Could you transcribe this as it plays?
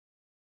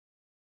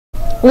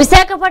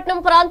విశాఖపట్నం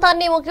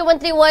ప్రాంతాన్ని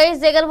ముఖ్యమంత్రి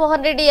వైఎస్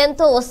జగన్మోహన్ రెడ్డి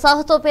ఎంతో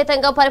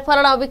సాహసోపేతంగా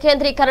పరిపాలనా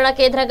వికేంద్రీకరణ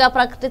కేంద్రంగా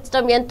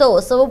ప్రకటించడం ఎంతో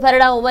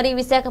శుభపరిణామమని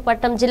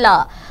విశాఖపట్నం జిల్లా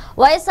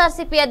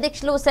వైఎస్ఆర్సీపీ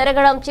అధ్యక్షులు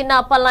శరగడం చిన్న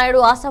అప్పలనాయుడు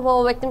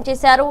ఆశాభావం వ్యక్తం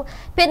చేశారు.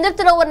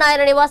 పెందుర్తిలో ఉన్న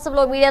ఆయన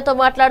నివాసంలో మీడియాతో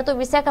మాట్లాడుతూ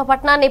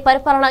విశాఖపట్నాన్ని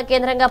పరిపాలనా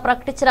కేంద్రంగా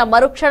ప్రకటించిన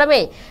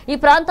మరుక్షణమే ఈ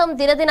ప్రాంతం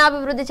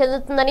దినదినాభివృద్ధి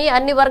చెందుతుందని,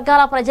 అన్ని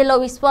వర్గాల ప్రజల్లో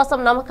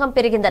విశ్వాసం నమ్మకం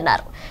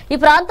పెరిగిందన్నారు. ఈ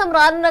ప్రాంతం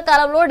రానున్న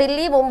కాలంలో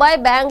ఢిల్లీ, ముంబై,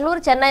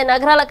 బెంగళూరు, చెన్నై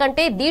నగరాల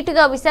కంటే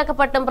ధీటుగా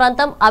విశాఖపట్నం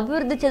ప్రాంతం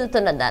అభివృద్ధి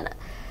చెందుతున్నదన్నారు.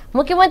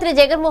 ముఖ్యమంత్రి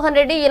జగన్మోహన్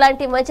రెడ్డి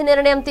ఇలాంటి మంచి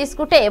నిర్ణయం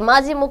తీసుకుంటే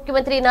మాజీ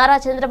ముఖ్యమంత్రి నారా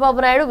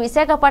చంద్రబాబు నాయుడు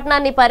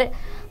విశాఖపట్నాన్ని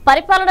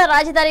పరిపాలన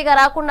రాజధానిగా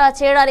రాకుండా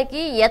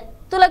చేయడానికి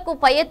ఎత్తులకు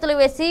పై ఎత్తులు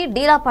వేసి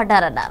డీలా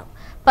పడ్డారన్నారు.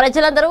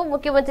 ప్రజలందరూ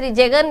ముఖ్యమంత్రి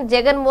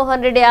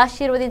జగన్మోహన్ రెడ్డి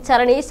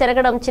ఆశీర్వదించాలని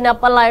శరగడం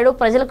చిన్నప్పలనాయుడు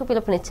ప్రజలకు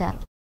పిలుపునిచ్చారు.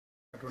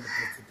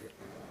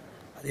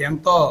 అది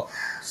ఎంతో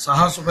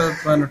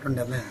సాహసోపేతమైనటువంటి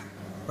నిర్ణయం.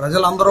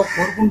 ప్రజలందరూ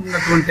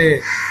కోరుకుంటున్నటువంటి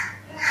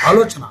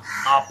ఆలోచన,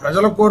 ఆ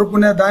ప్రజలు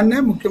కోరుకునే దాన్నే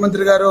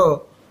ముఖ్యమంత్రి గారు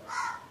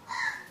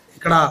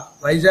ఇక్కడ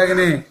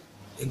వైజాగ్ని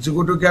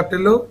ఎగ్జిక్యూటివ్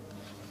క్యాపిటల్,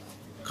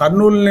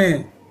 కర్నూలుని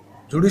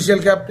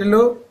జ్యుడిషియల్ క్యాపిటల్,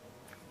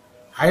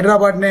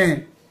 హైదరాబాద్ని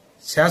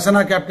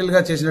శాసన క్యాపిటల్గా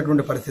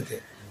చేసినటువంటి పరిస్థితి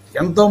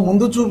ఎంతో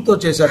ముందు చూపుతో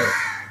చేశారు.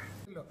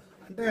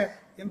 అంటే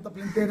ఇంత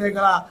ప్లింత్ ఏరియా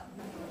గల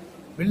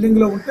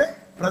బిల్డింగ్లో ఉంటే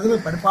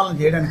ప్రజలకు పరిపాలన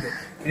చేయడానికి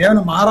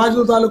ఏమైనా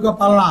మహారాజుల తాలూకా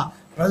పాలన,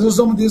 ప్రజల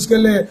సొమ్ము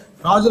తీసుకెళ్లి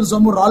రాజుల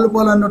సొమ్ము రాళ్ళు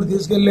పోలన్నట్టు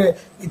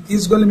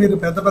తీసుకెళ్లి మీరు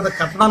పెద్ద పెద్ద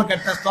కట్టడాలు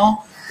కట్టేస్తాం,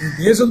 ఇది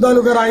దేశం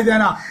తాలూకా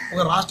రాజధాని,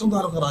 ఒక రాష్ట్రం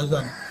తాలూకా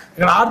రాజధాని.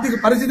 ఇక్కడ ఆర్థిక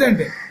పరిస్థితి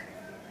ఏంటి?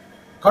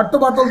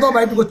 కట్టుబట్టలతో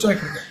బయటకు వచ్చాం.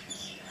 ఇక్కడికి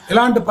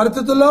ఇలాంటి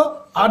పరిస్థితుల్లో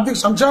ఆర్థిక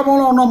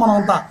సంక్షోభంలో ఉన్నాం మనం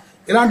అంతా.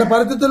 ఇలాంటి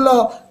పరిస్థితుల్లో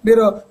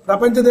మీరు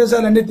ప్రపంచ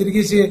దేశాలన్నీ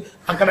తిరిగేసి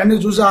అక్కడన్నీ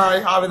చూసి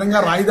ఆ విధంగా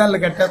రాజధానులు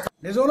కట్టేస్తాం.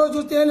 నిజంలో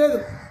చూస్తే ఏం లేదు.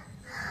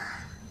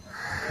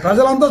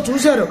 ప్రజలంతా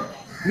చూశారు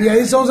మీ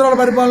 5 సంవత్సరాల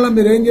పరిపాలన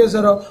మీరు ఏం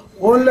చేశారో.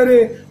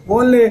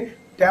 ఓన్లీ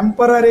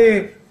టెంపరీ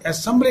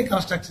అసెంబ్లీ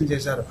కన్స్ట్రక్షన్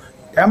చేశారు,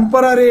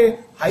 టెంపరీ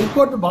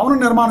హైకోర్టు భవన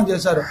నిర్మాణం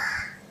చేశారు.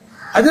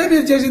 అదే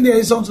మీరు చేసింది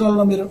 5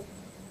 సంవత్సరాల్లో. మీరు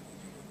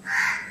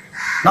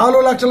 4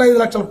 లక్షల 5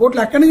 లక్షల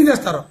కోట్లు ఎక్కడి నుంచి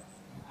చేస్తారు?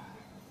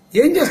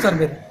 ఏం చేస్తారు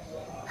మీరు?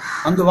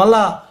 అందువల్ల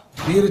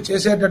మీరు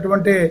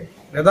చేసేటటువంటి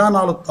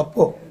విధానాలు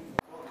తప్పు.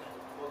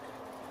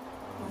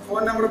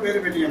 ఫోన్ నెంబర్ పేరు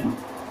పెట్టియమ్మా.